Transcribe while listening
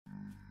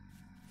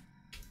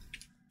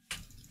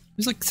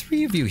There's like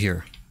 3 of you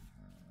here.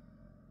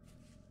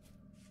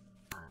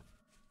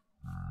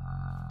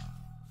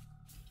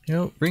 You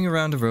know, bring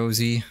around a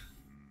Rosie.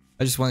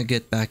 I just want to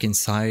get back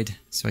inside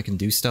so I can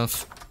do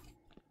stuff.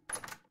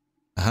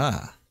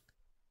 Aha.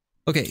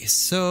 Okay,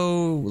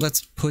 so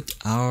let's put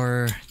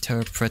our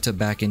TerraFirmaCraft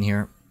back in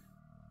here.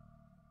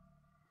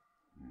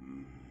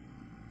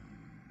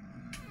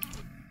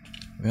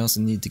 We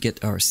also need to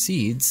get our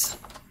seeds.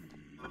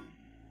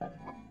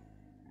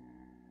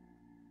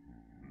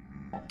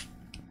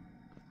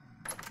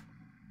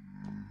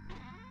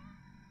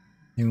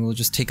 And we'll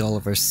just take all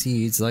of our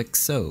seeds like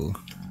so.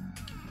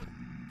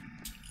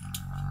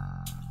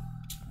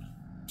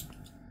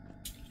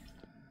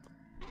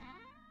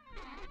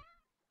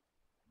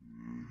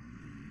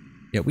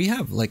 Yeah, we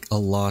have like a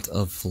lot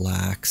of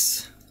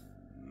flax.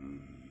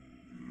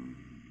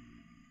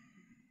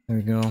 There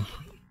we go.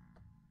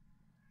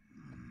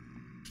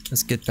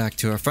 Let's get back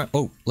to our front.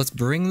 Oh, let's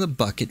bring the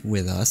bucket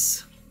with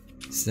us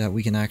so that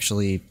we can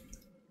actually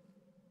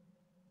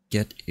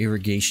get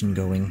irrigation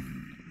going.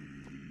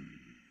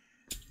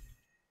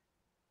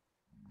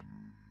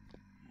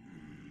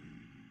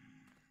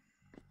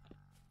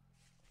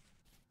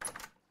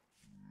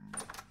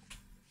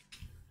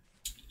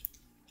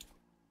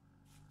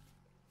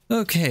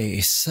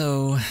 Okay,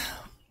 so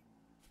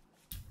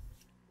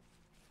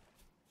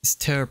this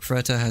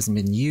TerraFirmaCraft hasn't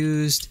been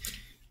used.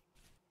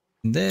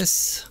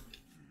 This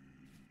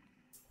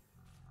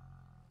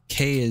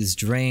K is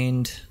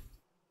drained,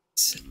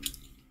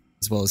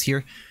 as well as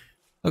here.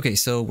 Okay,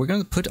 so we're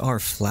going to put our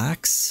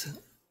flax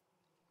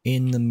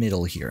in the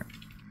middle here.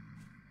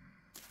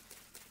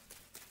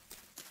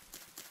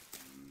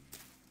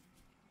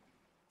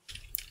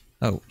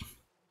 Oh,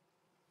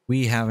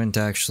 we haven't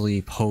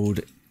actually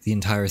hoed the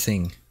entire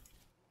thing.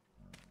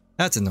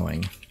 That's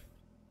annoying.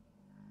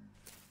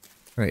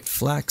 Alright,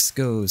 flax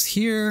goes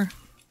here.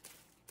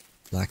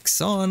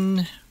 Flax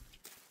on.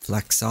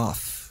 Flax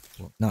off.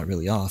 Well, not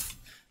really off.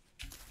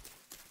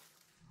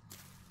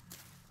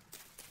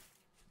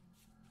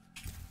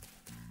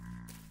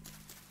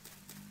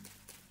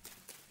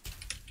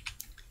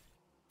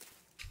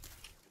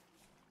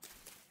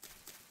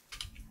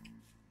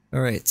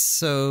 Alright,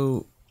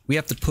 so we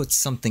have to put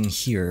something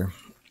here.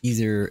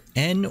 Either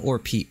N or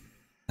P.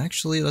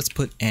 Actually, let's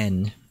put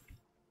N.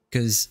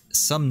 Because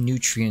some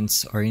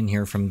nutrients are in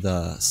here from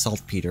the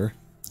saltpeter.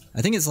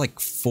 I think it's like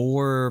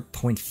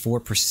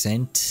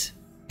 4.4%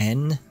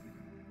 N.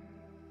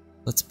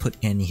 Let's put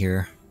N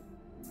here.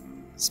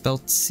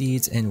 Spelt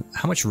seeds, and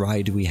how much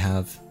rye do we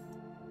have?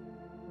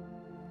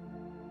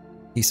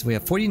 Okay, so we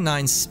have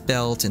 49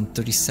 spelt and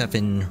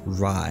 37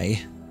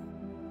 rye.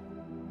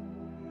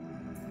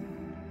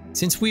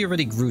 Since we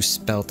already grew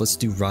spelt, let's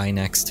do rye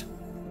next.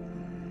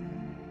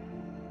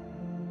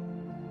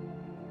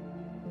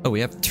 Oh, we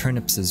have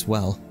turnips as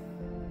well.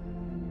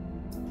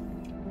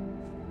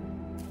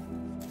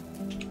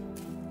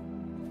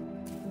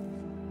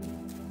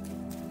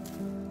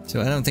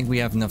 So I don't think we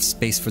have enough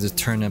space for the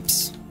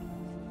turnips.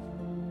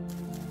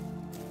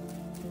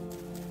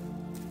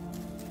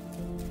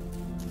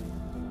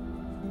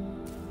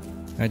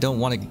 I don't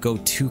want to go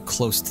too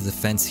close to the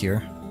fence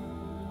here.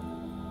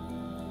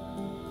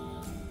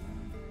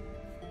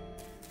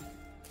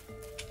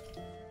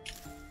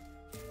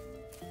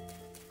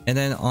 And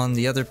then on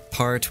the other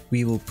part,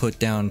 we will put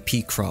down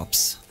pea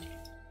crops.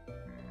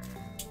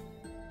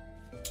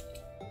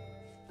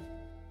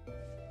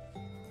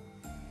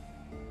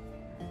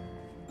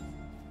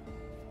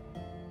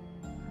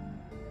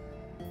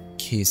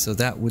 Okay, so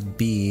that would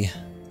be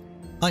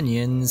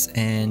onions,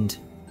 and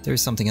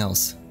there's something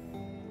else.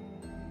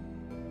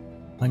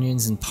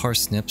 Onions and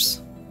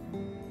parsnips.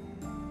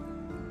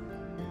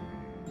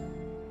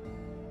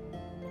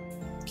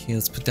 Okay,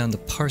 let's put down the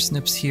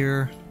parsnips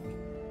here.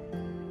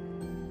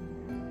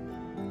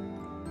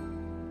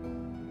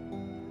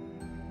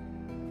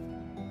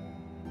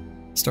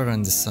 Start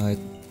on this side.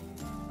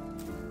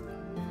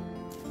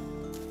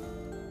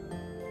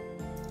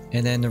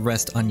 And then the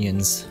rest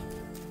onions.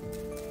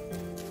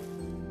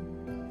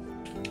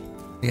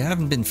 I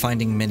haven't been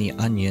finding many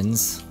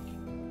onions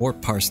or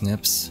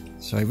parsnips,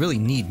 so I really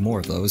need more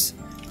of those.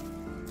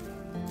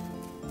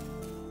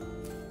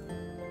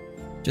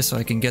 Just so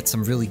I can get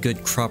some really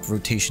good crop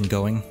rotation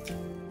going.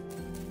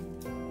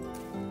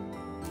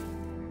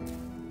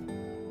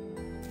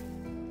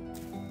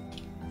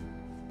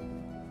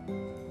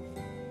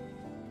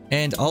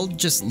 And I'll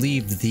just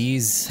leave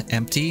these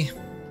empty.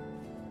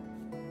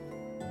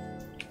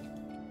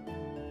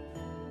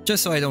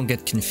 Just so I don't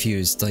get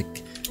confused.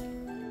 Like,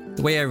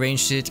 the way I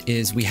arranged it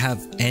is we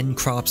have N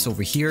crops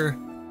over here,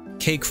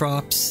 K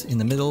crops in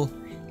the middle,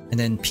 and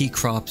then P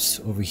crops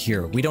over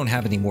here. We don't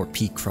have any more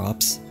P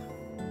crops.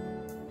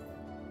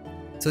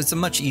 So it's a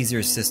much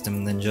easier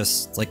system than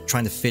just like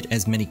trying to fit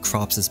as many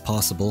crops as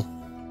possible.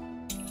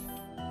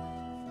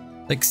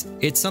 Like,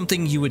 it's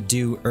something you would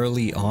do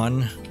early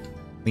on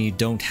when you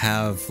don't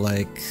have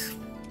like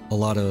a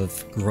lot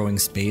of growing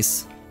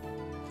space.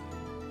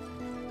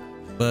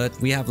 But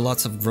we have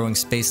lots of growing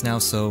space now,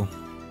 so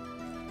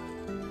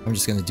I'm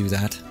just gonna do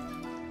that.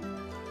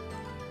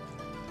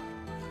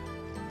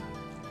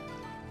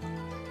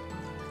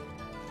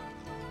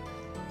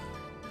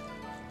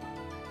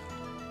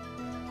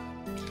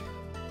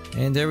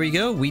 And there we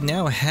go, we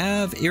now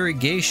have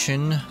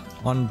irrigation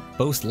on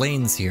both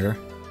lanes here.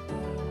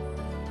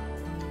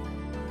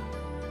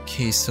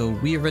 Okay, so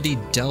we already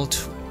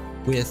dealt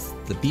with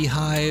the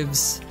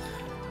beehives.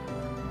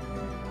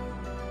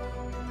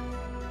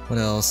 What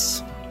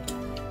else?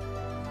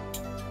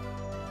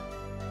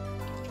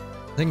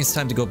 I think it's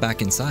time to go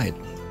back inside.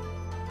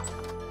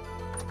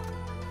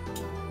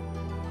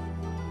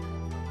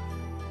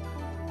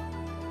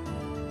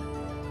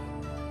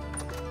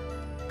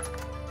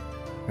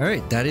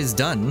 Alright, that is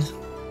done.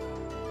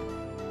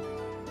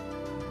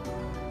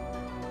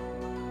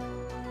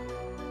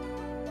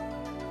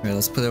 Alright,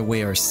 let's put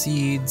away our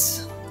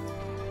seeds.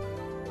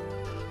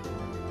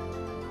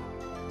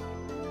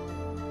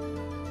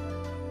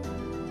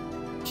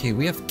 Okay,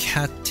 we have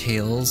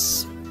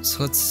cattails,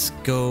 so let's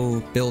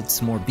go build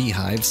some more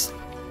beehives.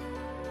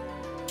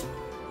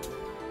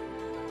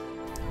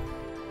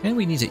 And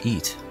we need to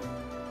eat.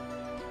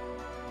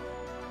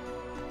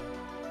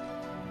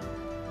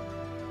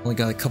 Only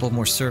got a couple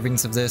more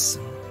servings of this.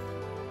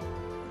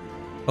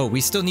 Oh, we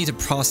still need to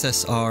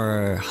process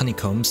our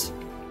honeycombs.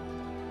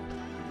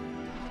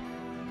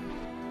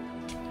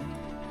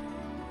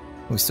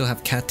 We still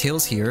have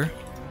cattails here.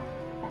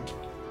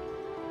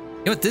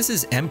 You know what, this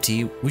is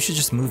empty. We should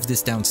just move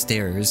this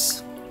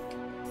downstairs.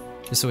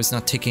 Just so it's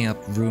not taking up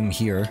room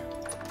here.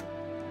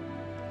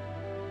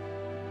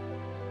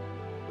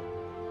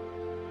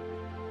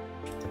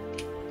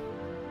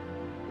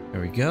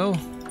 There we go.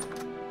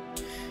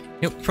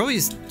 You know,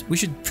 we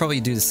should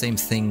probably do the same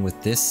thing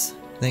with this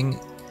thing.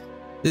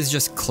 This is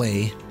just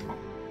clay.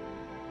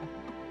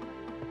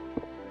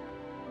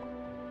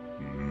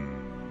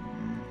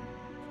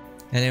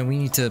 And then we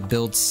need to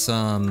build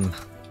some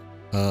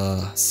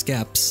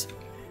skeps.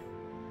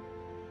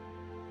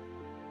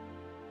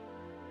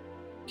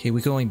 Okay,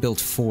 we can only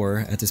build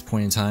 4 at this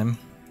point in time.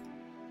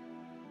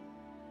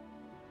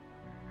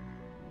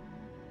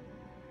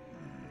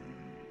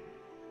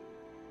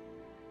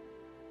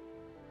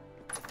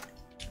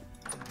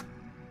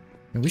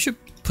 And we should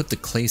put the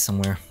clay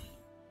somewhere.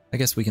 I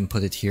guess we can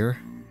put it here.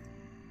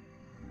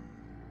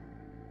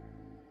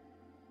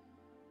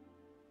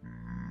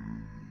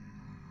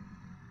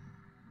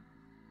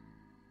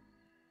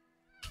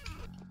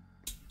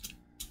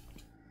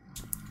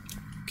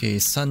 Okay,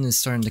 sun is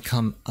starting to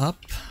come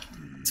up.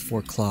 It's 4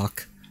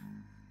 o'clock.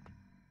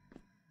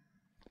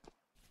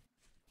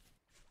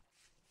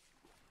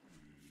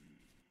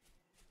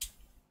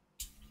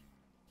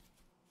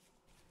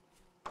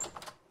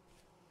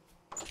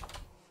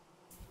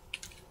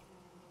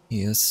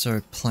 Yeah, let's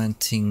start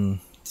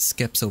planting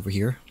skeps over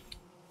here.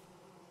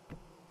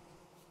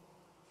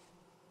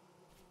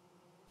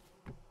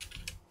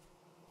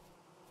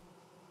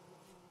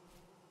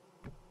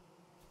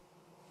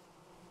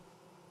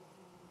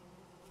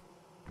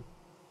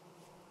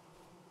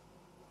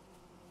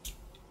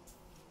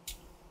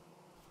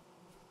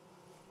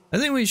 I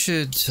think we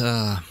should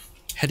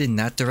head in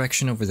that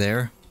direction over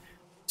there.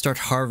 Start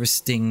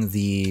harvesting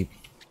the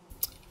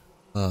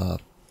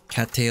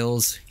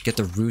cattails, get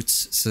the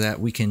roots so that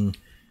we can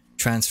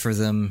transfer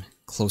them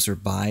closer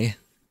by. And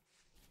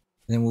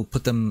then we'll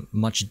put them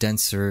much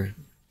denser,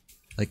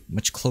 like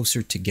much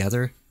closer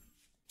together.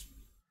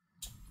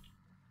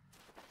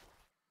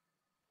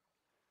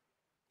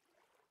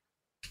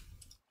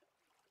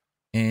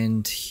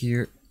 And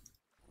here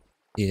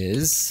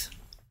is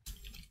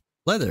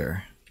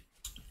leather.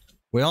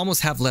 We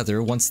almost have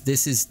leather. Once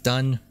this is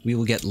done, we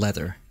will get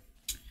leather.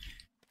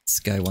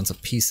 This guy wants a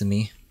piece of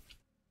me.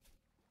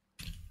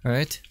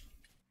 Alright.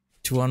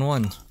 2 on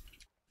 1.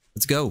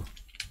 Let's go.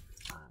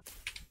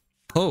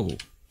 Oh.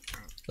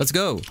 Let's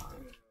go.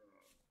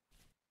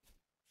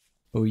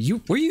 Oh,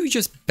 were you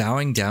just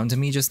bowing down to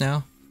me just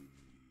now?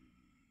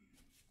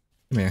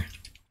 Come here.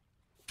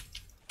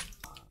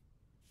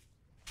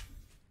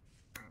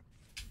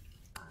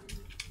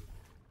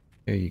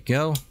 There you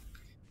go.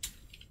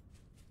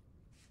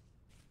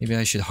 Maybe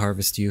I should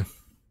harvest you.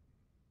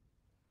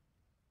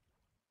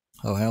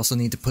 Oh, I also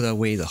need to put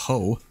away the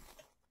hoe.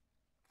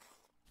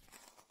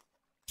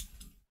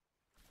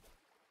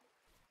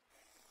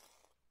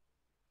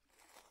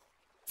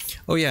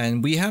 Oh yeah,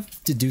 and we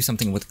have to do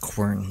something with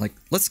corn. Like,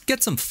 let's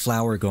get some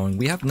flour going.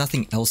 We have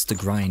nothing else to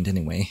grind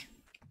anyway.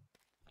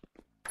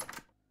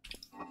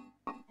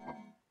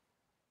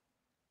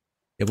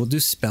 Yeah, we'll do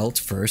spelt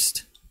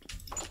first.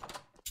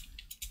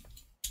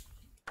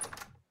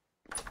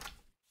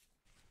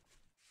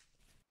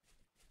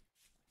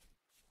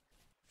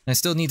 I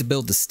still need to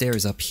build the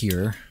stairs up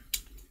here.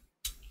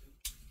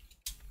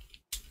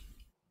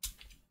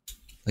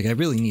 Like, I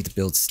really need to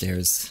build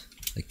stairs.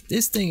 Like,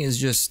 this thing is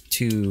just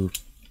too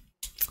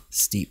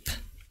steep.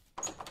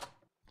 And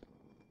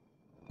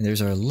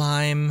there's our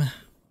lime.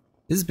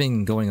 This has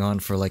been going on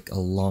for like a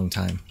long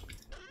time.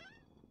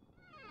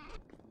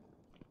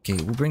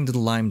 Okay, we'll bring the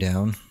lime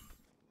down.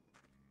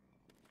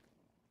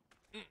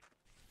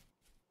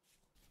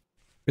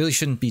 Really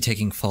shouldn't be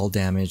taking fall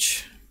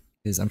damage,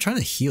 because I'm trying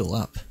to heal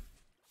up.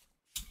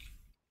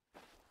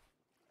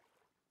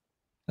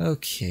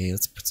 Okay,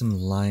 let's put some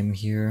lime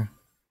here.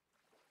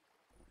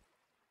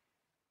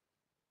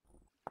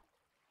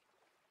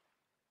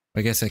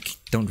 I guess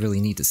don't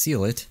really need to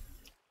seal it.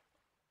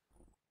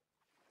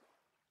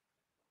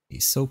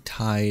 Soaked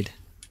hide.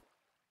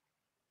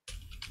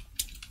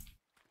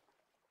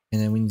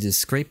 And then we need to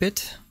scrape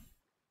it.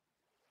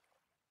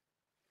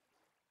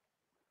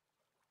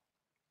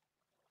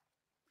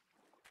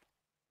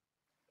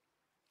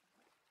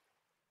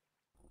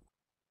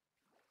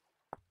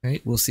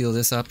 Alright, we'll seal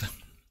this up.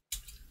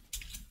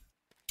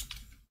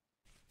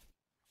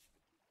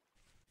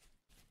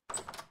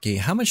 Okay,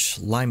 how much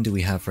lime do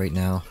we have right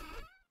now?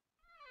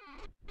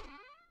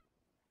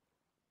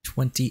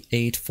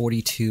 28,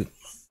 42.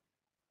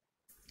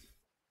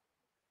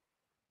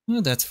 Oh,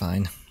 that's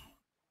fine.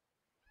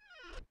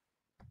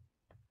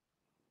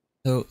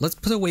 So let's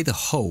put away the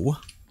hoe.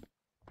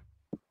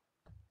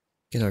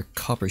 Get our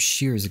copper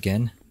shears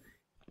again.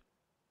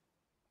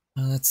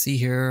 Let's see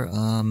here.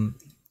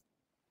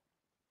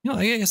 You know,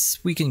 I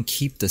guess we can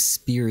keep the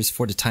spears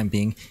for the time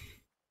being.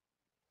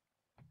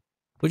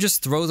 We'll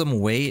just throw them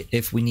away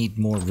if we need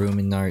more room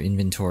in our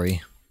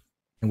inventory.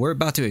 And we're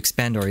about to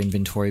expand our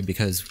inventory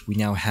because we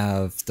now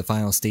have the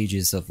final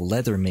stages of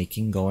leather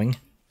making going.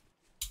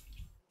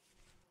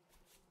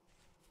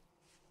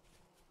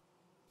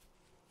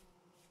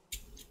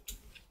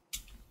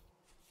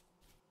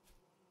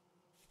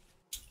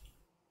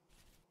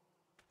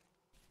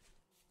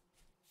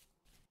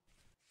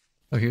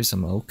 Oh, here's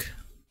some oak.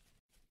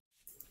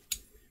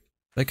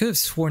 I could have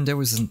sworn there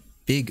was a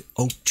big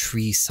oak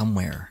tree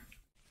somewhere.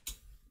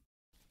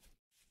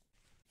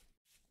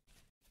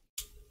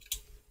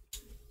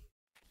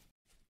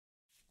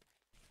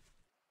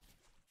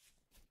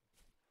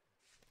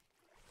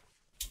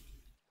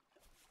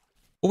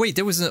 Oh wait,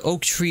 there was an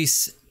oak tree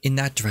in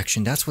that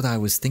direction. That's what I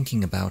was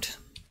thinking about.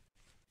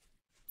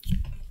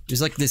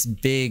 There's like this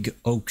big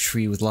oak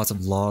tree with lots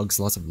of logs,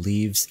 lots of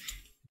leaves.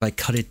 If I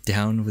cut it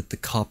down with the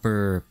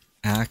copper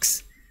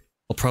axe,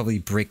 I'll probably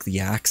break the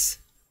axe.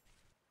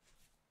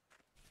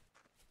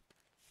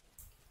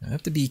 I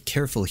have to be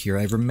careful here.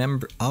 I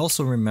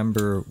also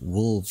remember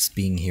wolves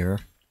being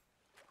here.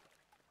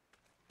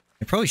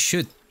 I probably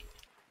should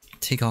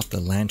take off the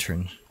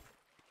lantern.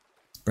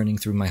 It's burning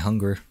through my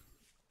hunger.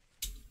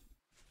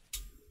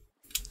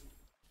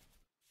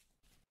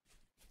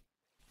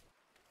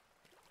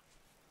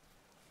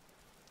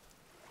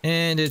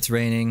 And it's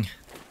raining.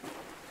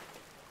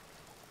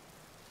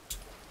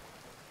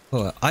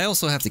 Oh, I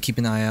also have to keep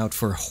an eye out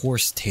for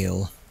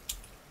horsetail.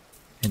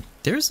 And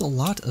there's a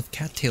lot of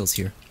cattails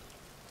here.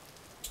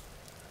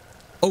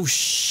 Oh,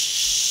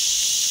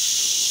 shh!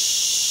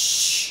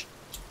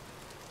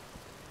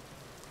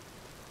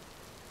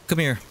 Come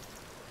here.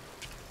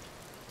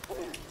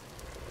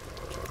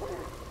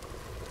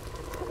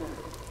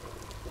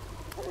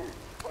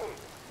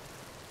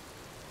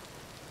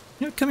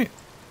 You know, come here.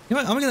 You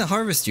know what? I'm gonna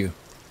harvest you.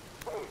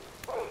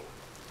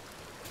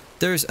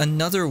 There's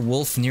another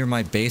wolf near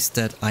my base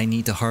that I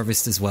need to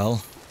harvest as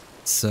well.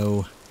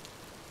 So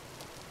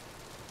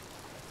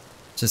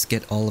just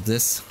get all of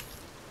this.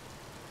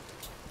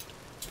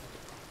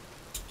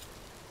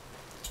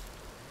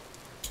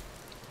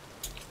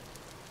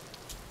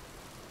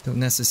 Don't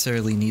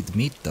necessarily need the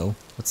meat though.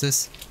 What's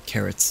this?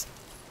 Carrots.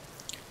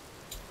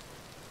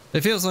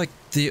 It feels like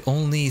the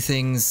only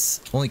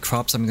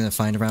crops I'm gonna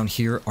find around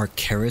here are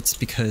carrots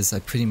because I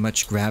pretty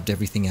much grabbed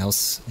everything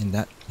else, and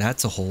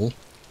that's a hole.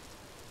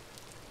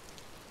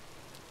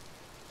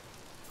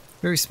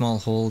 Very small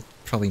hole,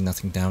 probably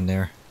nothing down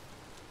there.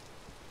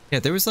 Yeah,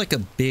 there was like a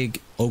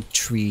big oak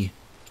tree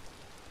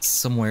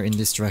somewhere in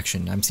this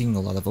direction. I'm seeing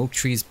a lot of oak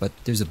trees, but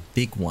there's a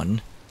big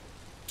one.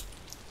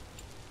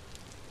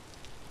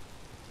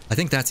 I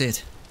think that's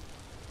it.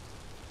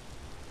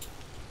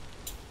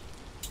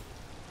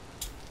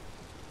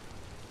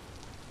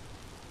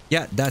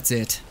 Yeah, that's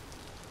it.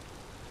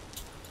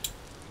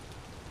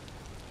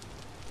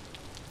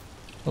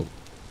 Oh,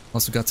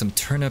 also got some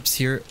turnips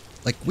here.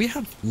 Like, we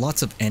have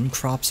lots of end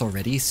crops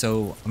already,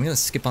 so I'm gonna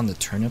skip on the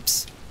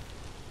turnips.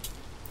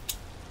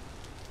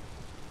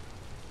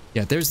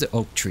 Yeah, there's the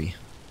oak tree.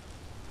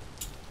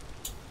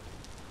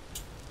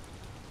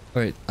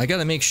 Alright, I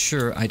gotta make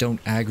sure I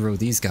don't aggro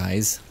these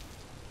guys.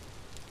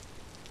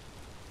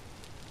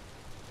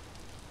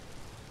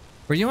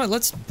 Or you know what,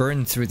 let's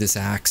burn through this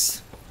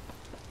axe.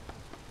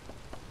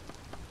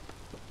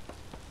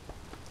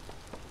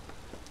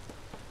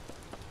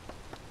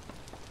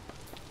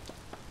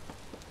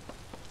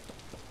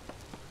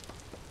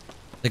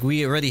 Like,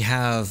 we already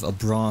have a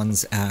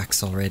bronze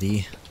axe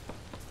already.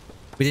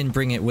 We didn't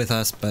bring it with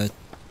us, but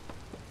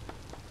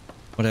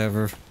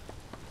whatever.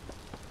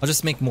 I'll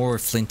just make more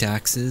flint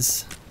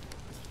axes.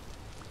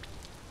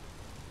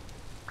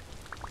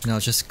 And I'll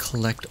just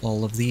collect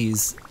all of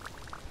these.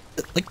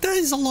 Like, that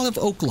is a lot of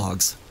oak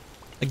logs.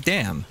 Like,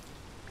 damn.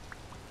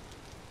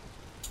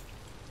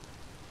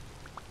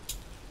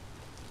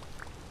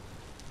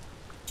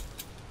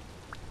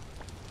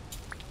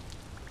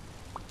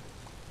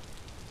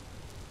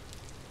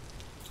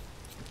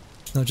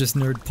 I'll just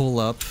nerd pull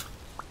up.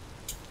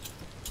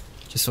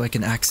 Just so I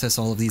can access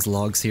all of these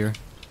logs here.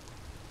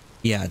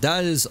 Yeah,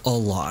 that is a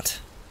lot.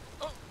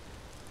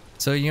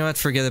 So you know what,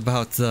 forget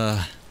about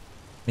the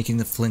Making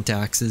the flint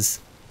axes.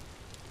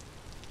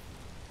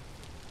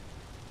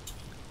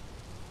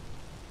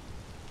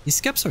 These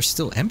skeps are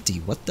still empty.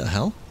 What the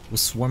hell? Will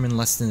swarm in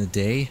less than a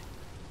day.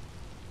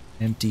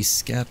 Empty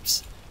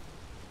skeps.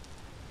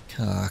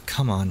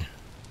 Come on.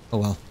 Oh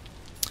well.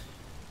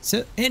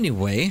 So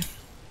anyway,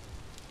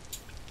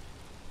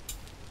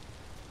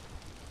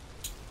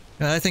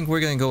 I think we're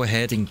gonna go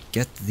ahead and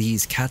get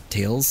these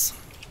cattails.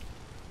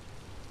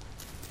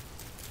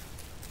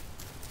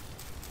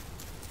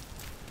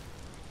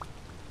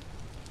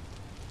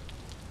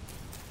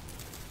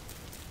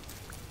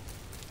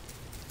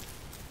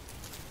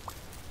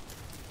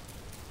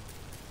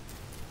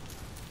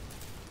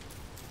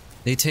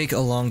 They take a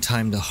long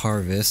time to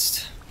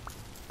harvest,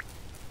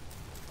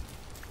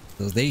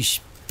 so they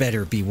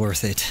better be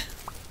worth it.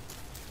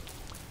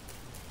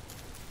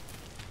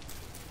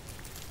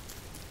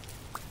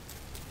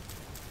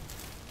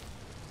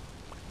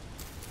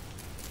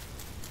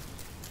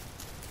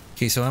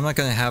 Okay, so I'm not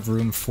gonna have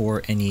room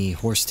for any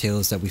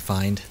horsetails that we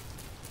find.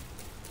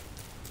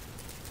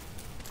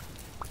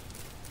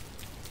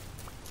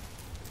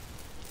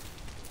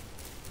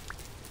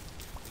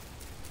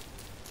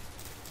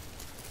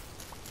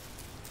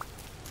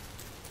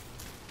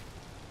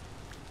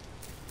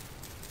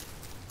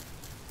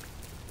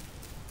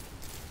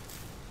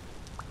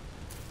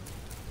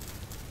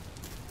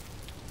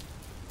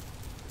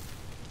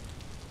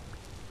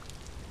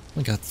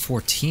 I got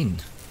 14.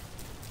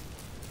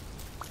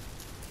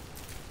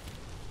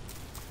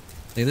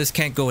 Hey, this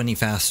can't go any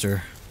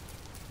faster.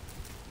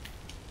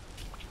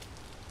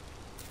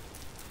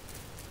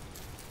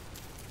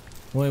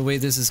 The only way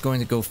this is going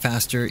to go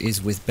faster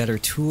is with better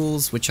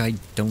tools, which I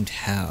don't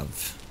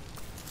have.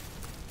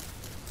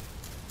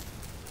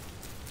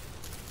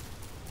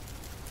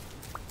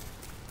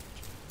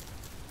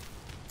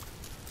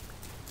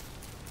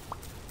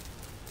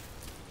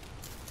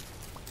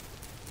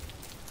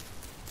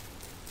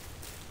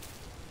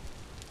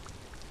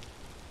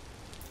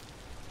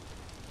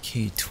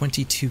 Okay,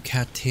 22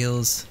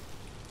 cattails.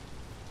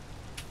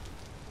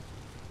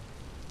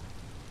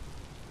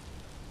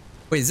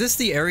 Wait, is this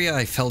the area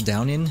I fell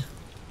down in?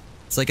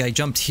 It's like I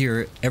jumped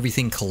here,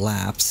 everything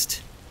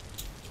collapsed.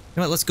 You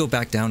know what, let's go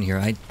back down here.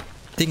 I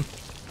think...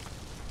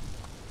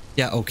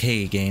 Yeah,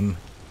 okay, game.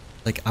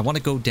 Like, I want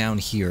to go down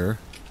here.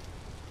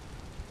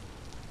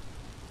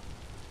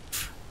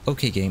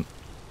 Okay, game.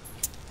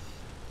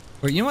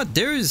 Or you know what,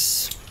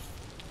 there's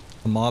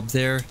a mob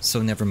there,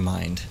 so never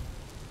mind.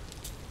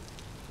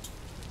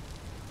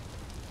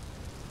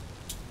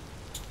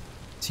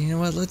 So you know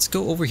what, let's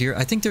go over here.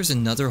 I think there's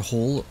another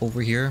hole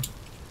over here.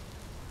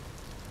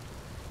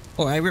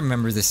 Oh, I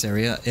remember this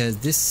area.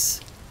 This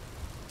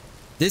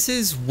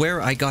is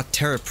where I got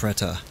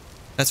TerraFirmaCraft.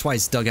 That's why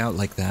it's dug out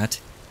like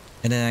that.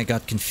 And then I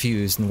got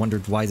confused and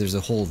wondered why there's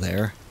a hole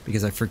there,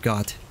 because I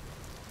forgot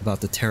about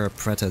the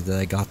TerraFirmaCraft that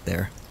I got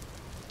there.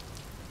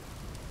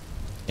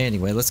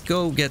 Anyway, let's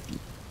go get...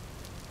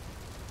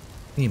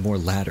 We need more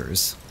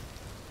ladders.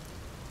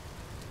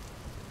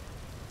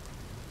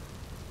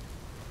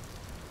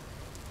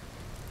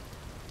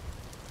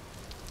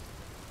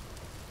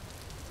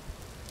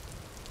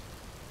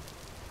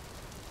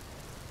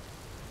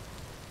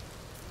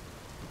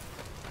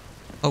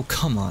 Oh,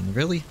 come on,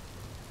 really?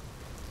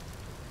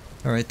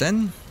 Alright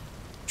then,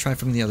 try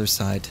from the other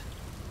side.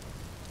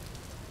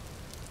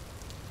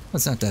 Oh,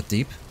 it's not that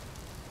deep.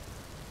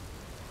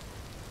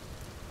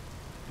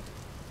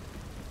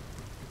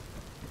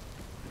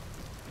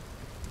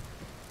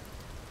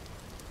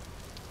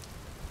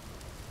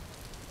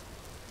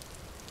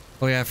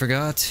 Oh yeah, I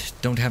forgot.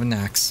 Don't have an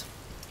axe.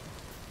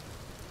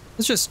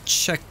 Let's just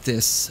check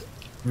this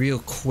real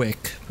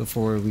quick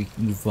before we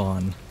move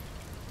on.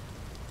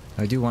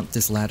 I do want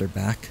this ladder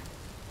back.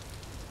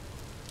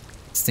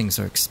 These things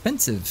are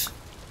expensive.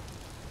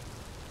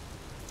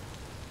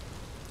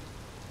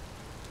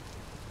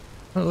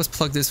 Well, let's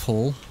plug this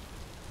hole.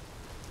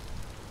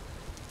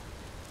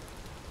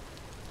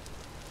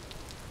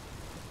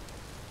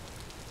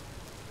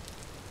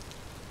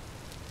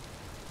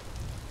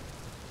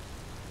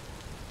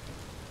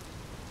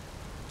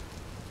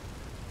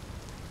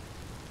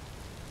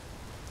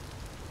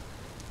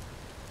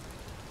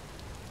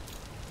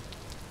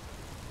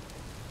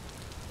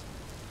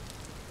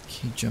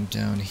 Okay, jump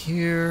down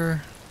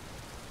here.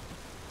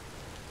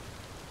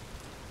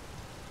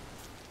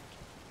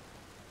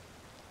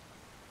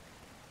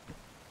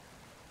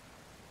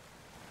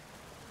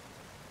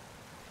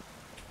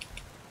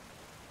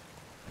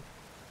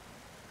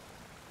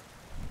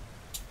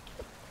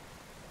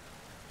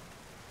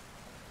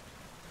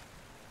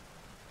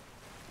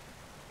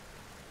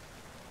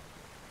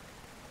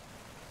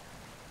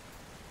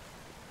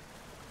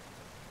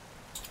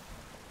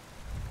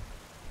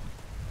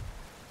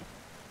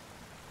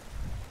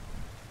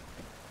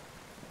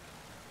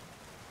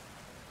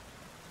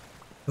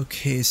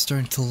 Okay,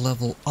 starting to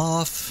level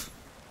off.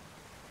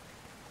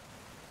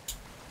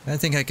 I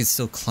think I can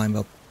still climb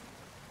up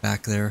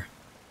back there.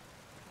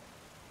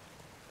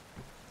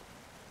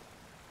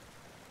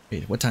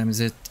 Wait, what time is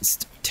it? It's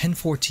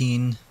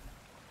 10:14.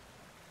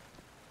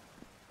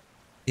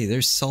 Okay,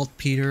 there's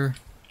saltpeter.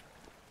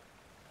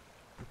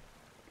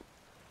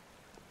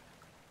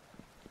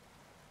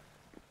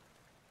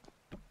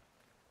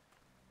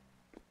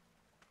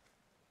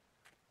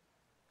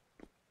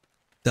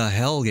 The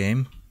hell,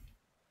 game?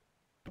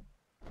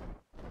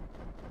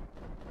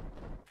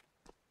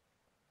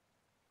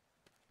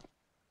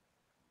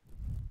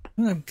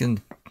 I'm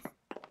gonna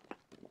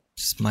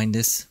just mind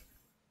this.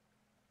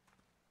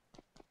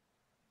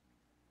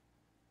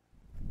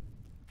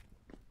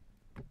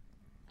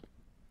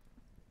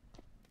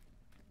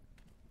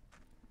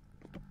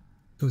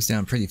 Goes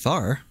down pretty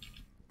far.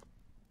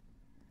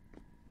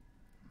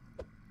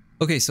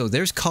 Okay, so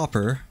there's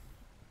copper,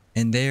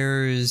 and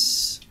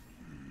there's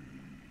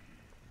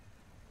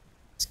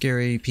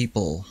scary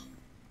people.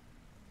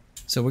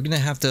 So we're gonna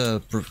have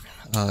to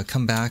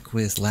come back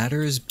with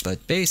ladders,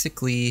 but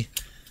basically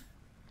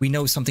we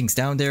know something's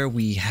down there.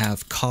 We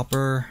have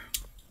copper.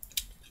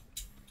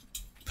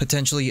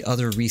 Potentially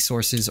other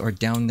resources are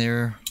down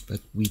there, but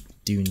we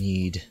do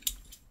need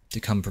to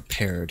come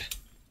prepared.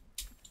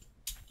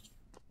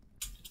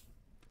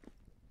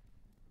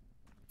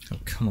 Oh,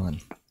 come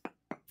on.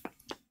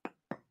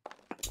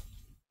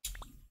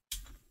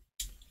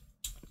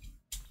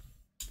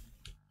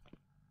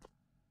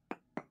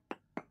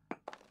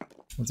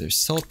 Well, there's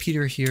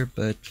saltpeter here,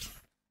 but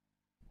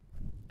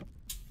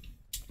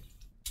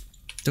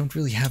don't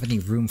really have any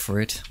room for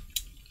it.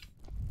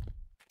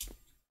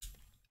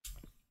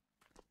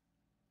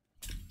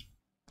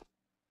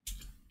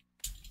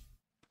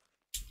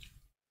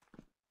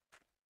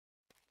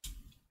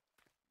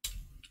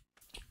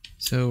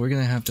 So we're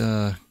gonna have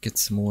to get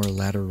some more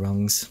ladder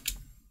rungs.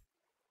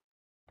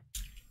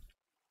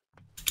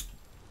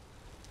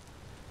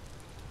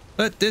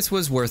 But this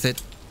was worth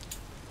it.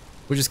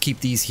 We'll just keep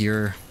these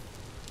here.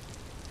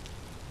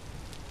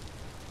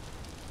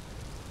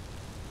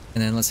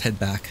 And then let's head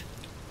back.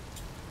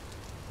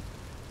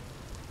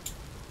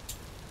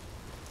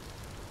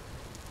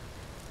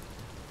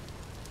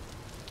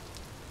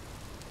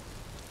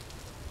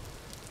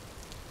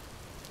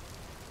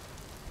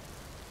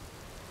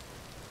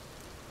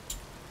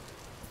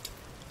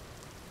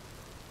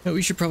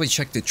 We should probably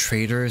check the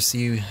trader,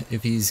 see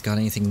if he's got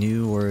anything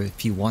new or if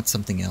he wants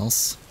something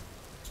else.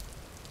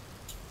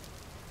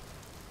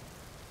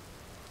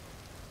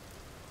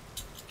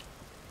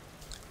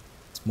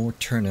 It's more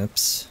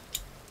turnips.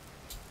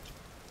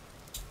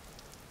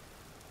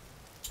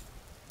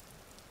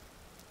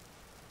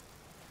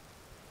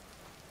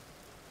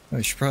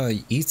 I should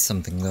probably eat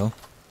something though.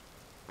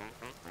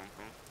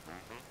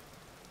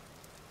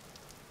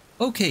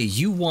 Okay,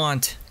 you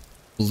want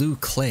blue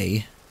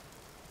clay.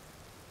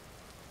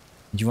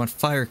 You want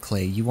fire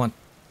clay, you want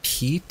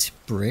peat,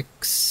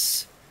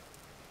 bricks,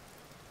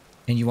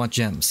 and you want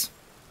gems.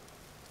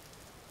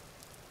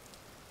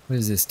 What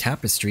is this,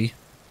 tapestry?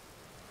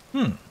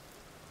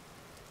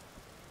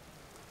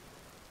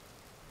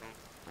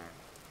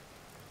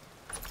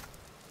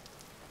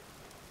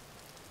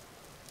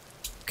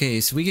 Okay,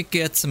 so we could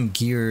get some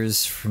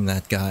gears from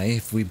that guy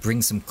if we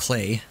bring some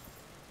clay.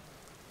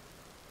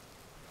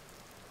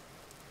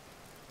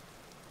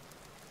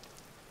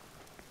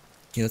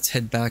 Okay, let's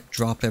head back,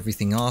 drop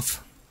everything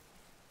off.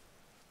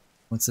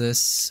 What's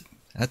this?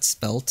 That's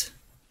spelt.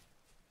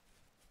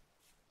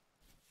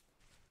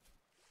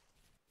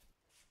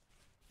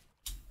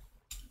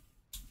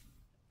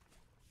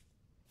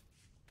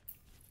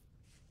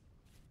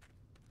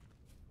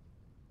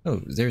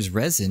 Oh, there's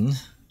resin.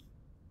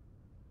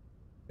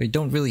 We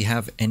don't really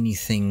have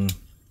anything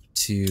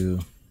to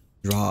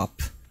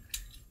drop.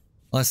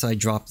 Unless I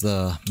drop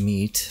the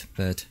meat,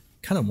 but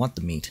kind of want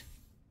the meat.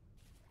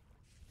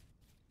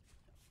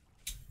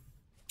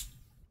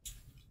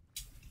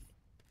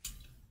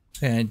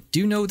 And I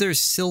do know there's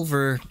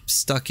silver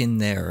stuck in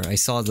there. I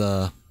saw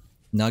the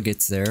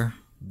nuggets there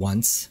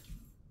once.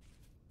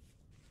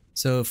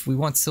 So if we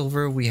want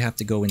silver, we have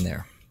to go in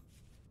there.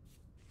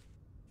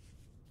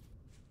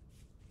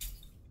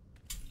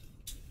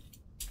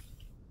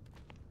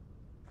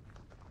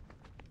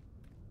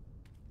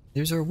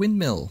 There's our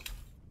windmill.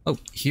 Oh,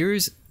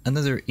 here's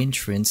another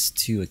entrance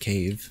to a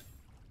cave.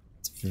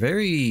 It's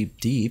very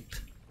deep.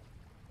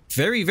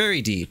 Very,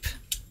 very deep.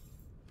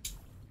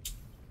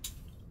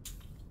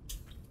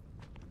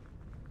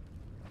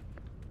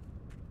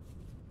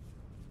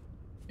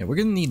 Yeah, we're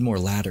gonna need more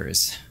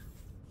ladders.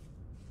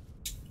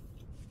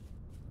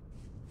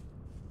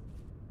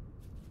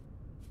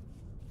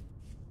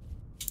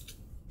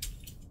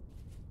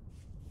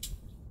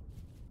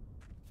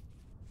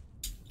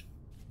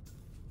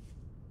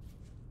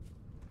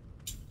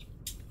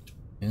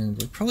 And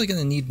we're probably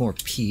gonna need more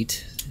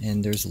peat,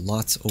 and there's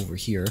lots over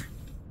here.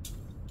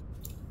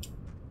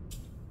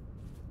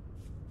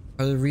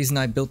 Part of the reason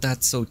I built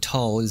that so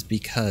tall is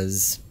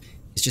because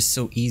it's just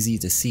so easy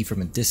to see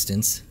from a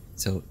distance.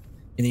 So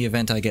in the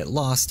event I get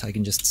lost, I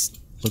can just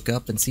look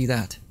up and see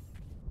that.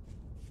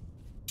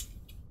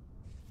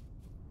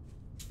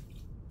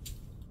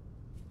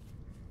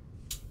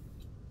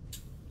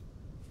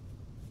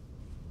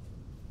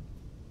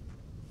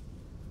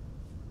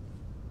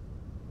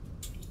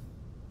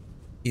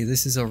 Okay,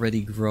 this is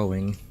already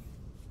growing.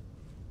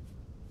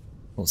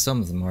 Well, some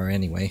of them are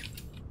anyway.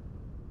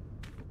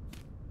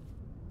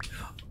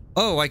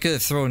 Oh, I could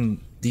have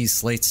thrown these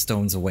slate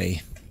stones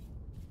away.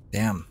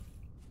 Damn.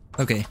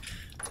 Okay.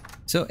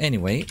 So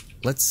anyway,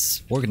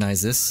 let's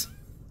organize this.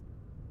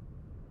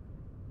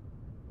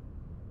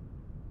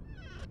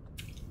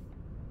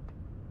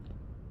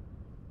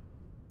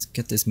 Let's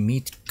get this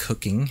meat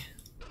cooking.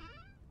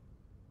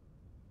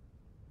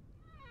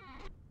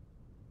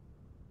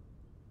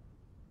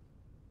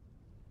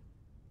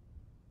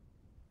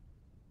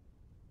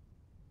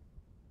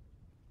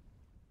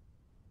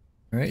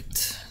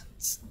 Alright,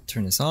 let's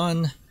turn this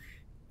on.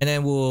 And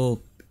then we'll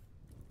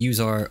use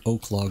our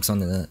oak logs on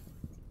the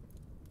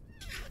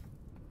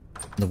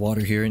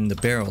water here in the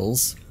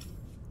barrels.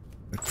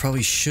 I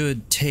probably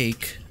should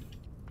take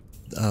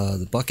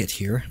the bucket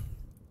here.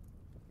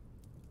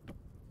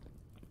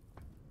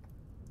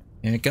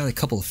 And I got a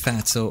couple of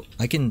fats, so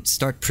I can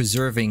start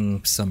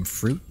preserving some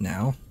fruit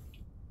now.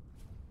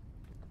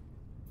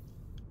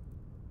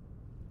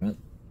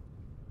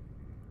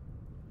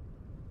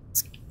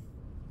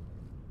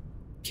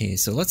 Okay,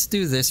 so let's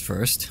do this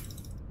first.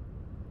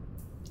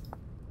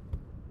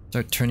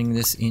 Start turning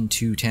this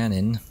into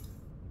tannin.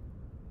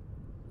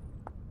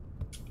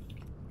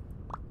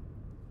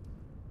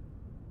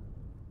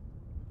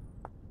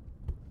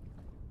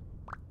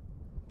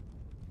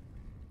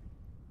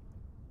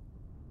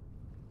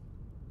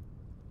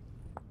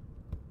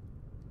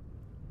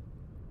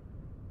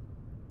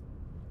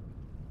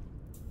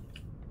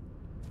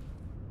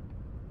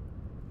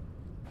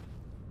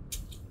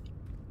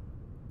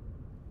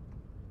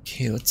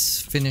 Okay,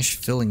 let's finish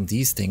filling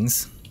these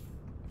things.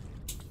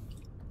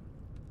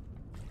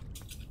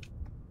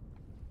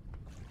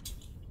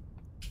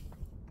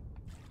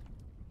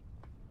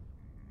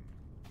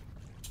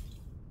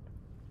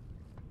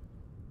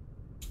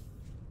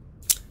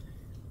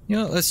 You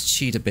know, let's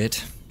cheat a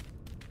bit.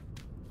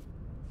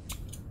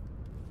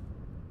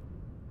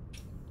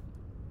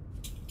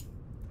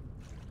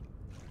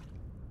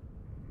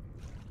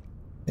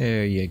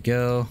 There you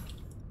go.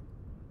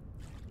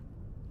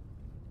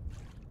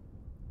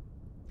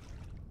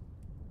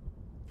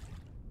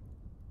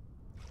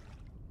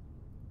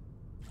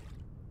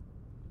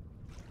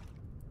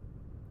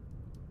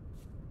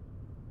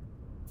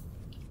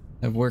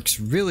 That works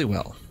really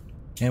well.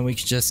 And we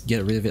can just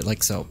get rid of it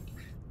like so.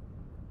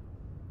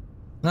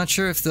 Not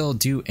sure if they'll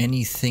do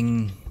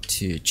anything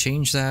to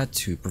change that,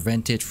 to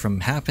prevent it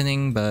from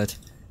happening, but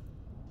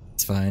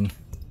it's fine.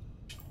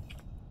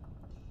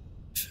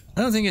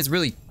 I don't think it's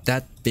really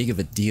that big of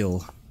a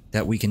deal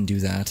that we can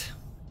do that.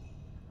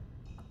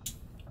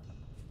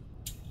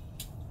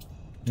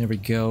 There we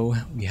go.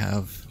 We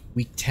have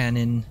weak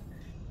tannin.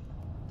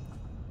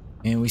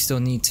 And we still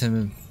need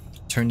to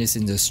turn this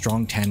into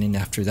strong tannin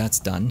after that's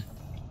done.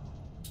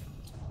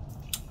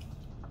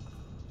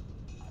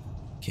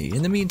 Okay,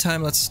 in the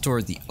meantime, let's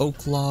store the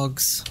oak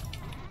logs.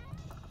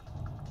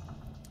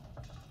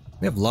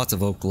 We have lots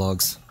of oak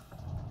logs.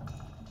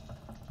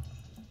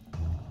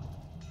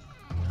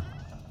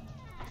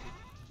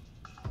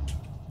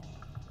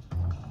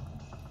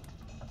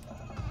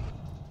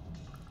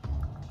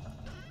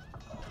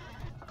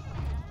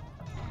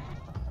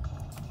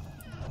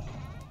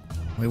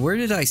 Wait, where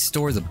did I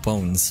store the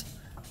bones?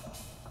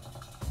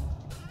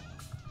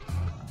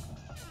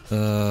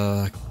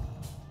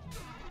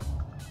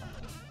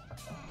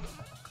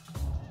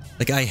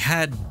 Like, I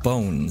had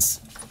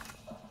bones.